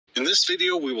In this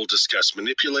video, we will discuss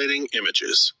manipulating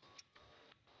images.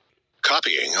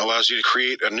 Copying allows you to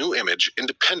create a new image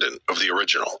independent of the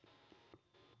original.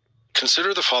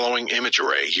 Consider the following image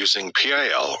array using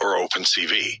PIL or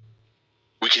OpenCV.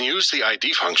 We can use the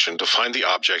ID function to find the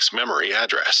object's memory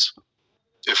address.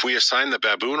 If we assign the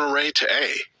baboon array to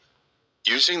A,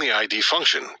 using the ID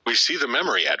function, we see the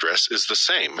memory address is the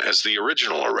same as the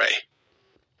original array.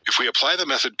 If we apply the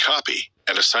method copy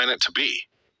and assign it to B,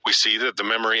 we see that the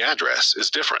memory address is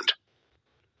different.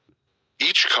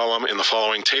 Each column in the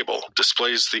following table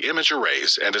displays the image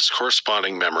arrays and its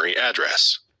corresponding memory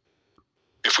address.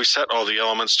 If we set all the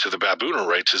elements to the baboon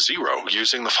array to 0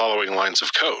 using the following lines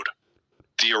of code,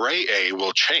 the array A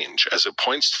will change as it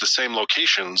points to the same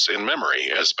locations in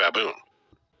memory as baboon.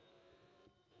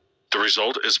 The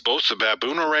result is both the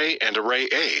baboon array and array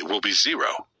A will be 0,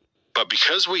 but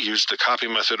because we used the copy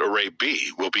method, array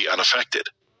B will be unaffected.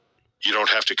 You don't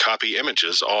have to copy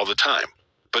images all the time,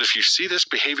 but if you see this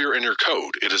behavior in your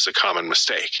code, it is a common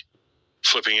mistake.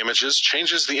 Flipping images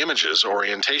changes the image's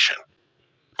orientation.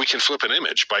 We can flip an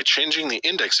image by changing the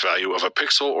index value of a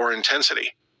pixel or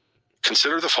intensity.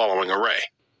 Consider the following array.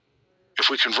 If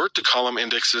we convert the column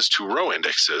indexes to row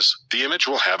indexes, the image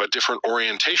will have a different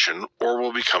orientation or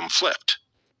will become flipped.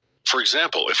 For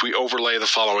example, if we overlay the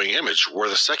following image where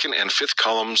the second and fifth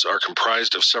columns are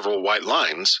comprised of several white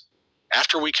lines,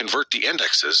 after we convert the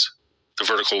indexes, the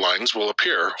vertical lines will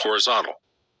appear horizontal.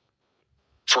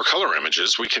 For color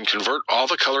images, we can convert all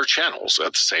the color channels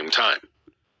at the same time.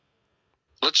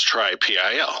 Let's try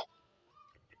PIL.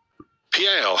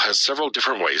 PIL has several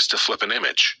different ways to flip an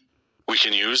image. We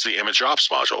can use the image ops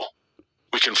module.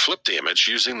 We can flip the image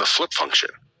using the flip function.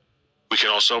 We can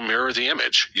also mirror the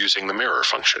image using the mirror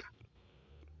function.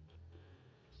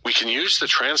 We can use the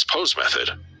transpose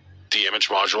method. The image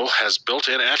module has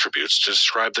built-in attributes to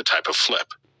describe the type of flip.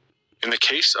 In the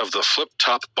case of the flip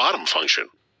top bottom function,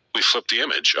 we flip the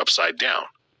image upside down.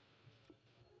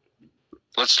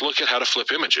 Let's look at how to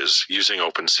flip images using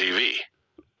OpenCV.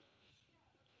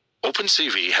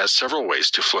 OpenCV has several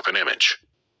ways to flip an image.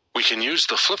 We can use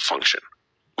the flip function.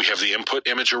 We have the input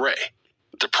image array.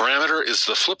 The parameter is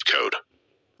the flip code.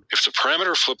 If the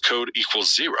parameter flip code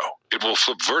equals 0, it will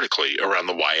flip vertically around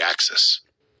the y-axis.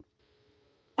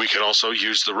 We can also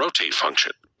use the rotate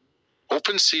function.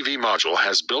 OpenCV module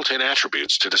has built-in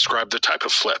attributes to describe the type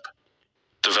of flip.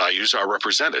 The values are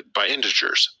represented by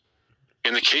integers.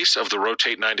 In the case of the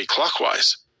rotate 90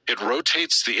 clockwise, it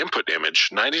rotates the input image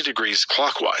 90 degrees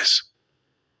clockwise.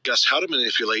 Discuss how to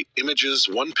manipulate images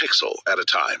 1 pixel at a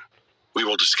time. We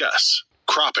will discuss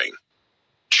cropping,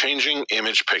 changing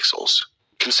image pixels.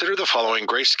 Consider the following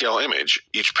grayscale image.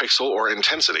 Each pixel or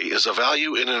intensity is a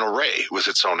value in an array with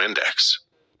its own index.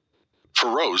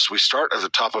 For rows, we start at the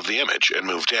top of the image and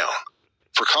move down.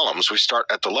 For columns, we start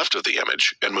at the left of the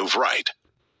image and move right.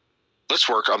 Let's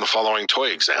work on the following toy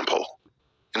example.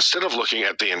 Instead of looking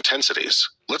at the intensities,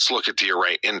 let's look at the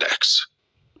array index.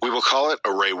 We will call it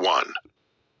array 1.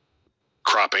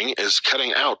 Cropping is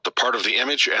cutting out the part of the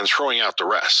image and throwing out the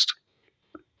rest.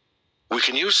 We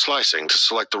can use slicing to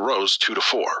select the rows 2 to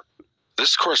 4.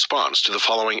 This corresponds to the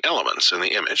following elements in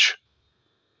the image.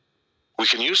 We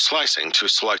can use slicing to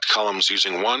select columns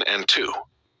using 1 and 2.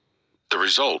 The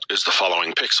result is the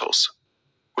following pixels.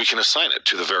 We can assign it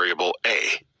to the variable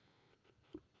A.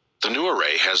 The new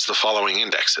array has the following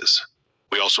indexes.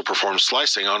 We also perform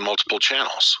slicing on multiple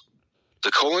channels.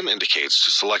 The colon indicates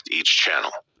to select each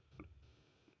channel.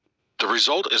 The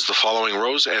result is the following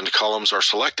rows and columns are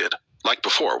selected. Like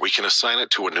before, we can assign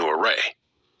it to a new array.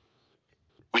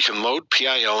 We can load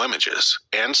PIL images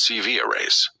and CV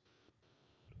arrays.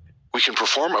 We can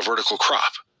perform a vertical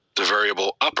crop. The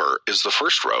variable upper is the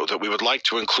first row that we would like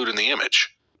to include in the image.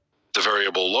 The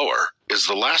variable lower is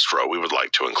the last row we would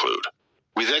like to include.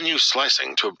 We then use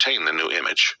slicing to obtain the new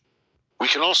image. We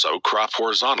can also crop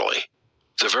horizontally.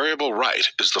 The variable right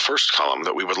is the first column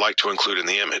that we would like to include in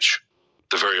the image.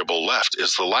 The variable left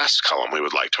is the last column we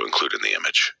would like to include in the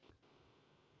image.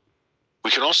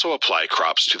 We can also apply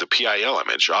crops to the PIL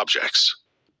image objects.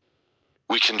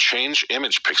 We can change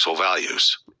image pixel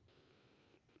values.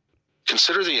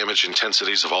 Consider the image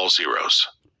intensities of all zeros.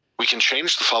 We can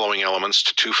change the following elements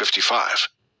to 255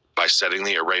 by setting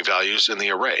the array values in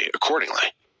the array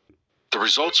accordingly. The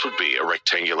results would be a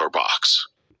rectangular box.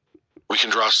 We can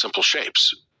draw simple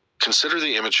shapes. Consider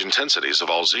the image intensities of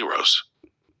all zeros.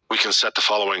 We can set the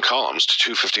following columns to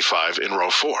 255 in row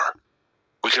 4.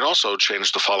 We can also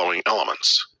change the following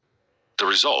elements. The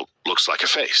result looks like a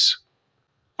face.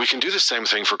 We can do the same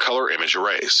thing for color image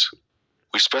arrays.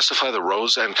 We specify the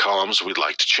rows and columns we'd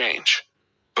like to change,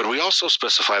 but we also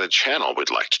specify the channel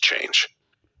we'd like to change.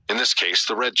 in this case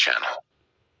the red channel.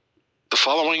 The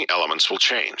following elements will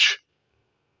change.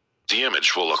 The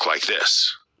image will look like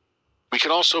this. We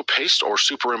can also paste or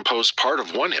superimpose part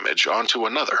of one image onto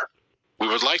another. We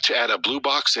would like to add a blue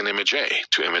box in image A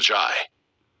to image I.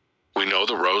 We know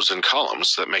the rows and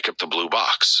columns that make up the blue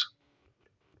box.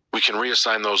 We can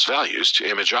reassign those values to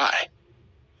image I.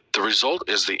 The result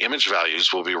is the image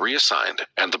values will be reassigned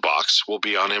and the box will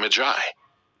be on image I.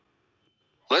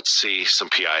 Let's see some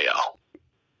PIL.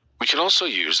 We can also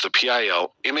use the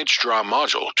PIL image draw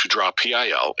module to draw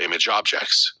PIL image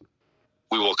objects.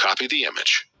 We will copy the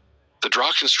image. The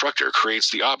draw constructor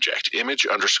creates the object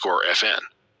image_fn.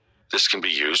 This can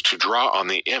be used to draw on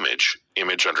the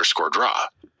image_draw.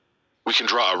 We can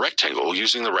draw a rectangle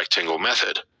using the rectangle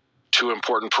method. Two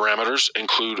important parameters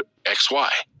include xy,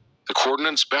 the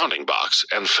coordinates bounding box,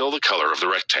 and fill the color of the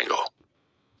rectangle.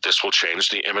 This will change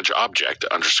the image object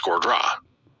 _draw.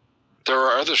 There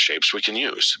are other shapes we can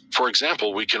use. For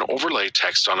example, we can overlay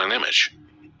text on an image.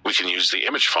 We can use the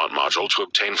image font module to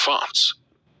obtain fonts.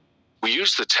 We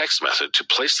use the text method to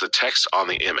place the text on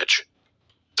the image.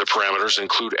 The parameters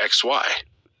include xy.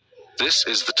 This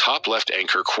is the top left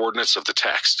anchor coordinates of the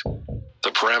text.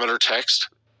 The parameter text,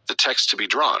 the text to be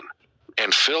drawn,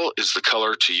 and fill is the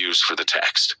color to use for the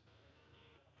text.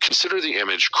 Consider the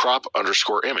image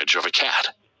crop_image of a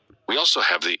cat. We also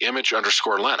have the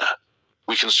image_Lena.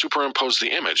 We can superimpose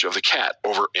the image of the cat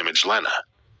over image Lena.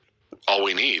 All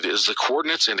we need is the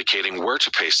coordinates indicating where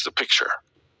to paste the picture.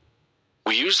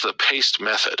 We use the paste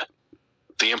method.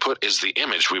 The input is the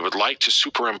image we would like to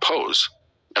superimpose,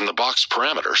 and the box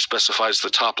parameter specifies the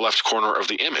top left corner of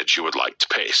the image you would like to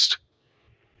paste.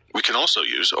 We can also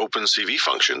use OpenCV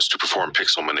functions to perform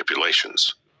pixel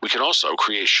manipulations. We can also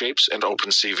create shapes in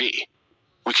OpenCV.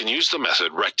 We can use the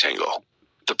method rectangle.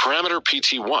 The parameter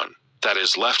PT1, that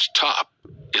is left top,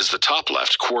 is the top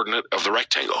left coordinate of the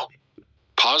rectangle.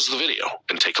 Pause the video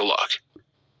and take a look.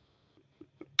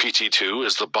 PT2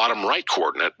 is the bottom right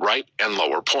coordinate, right and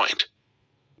lower point.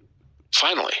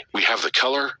 Finally, we have the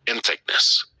color and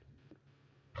thickness.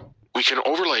 We can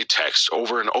overlay text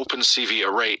over an OpenCV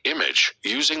array image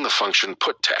using the function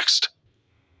putText.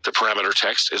 The parameter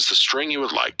text is the string you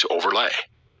would like to overlay.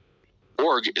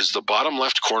 Org is the bottom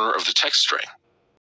left corner of the text string.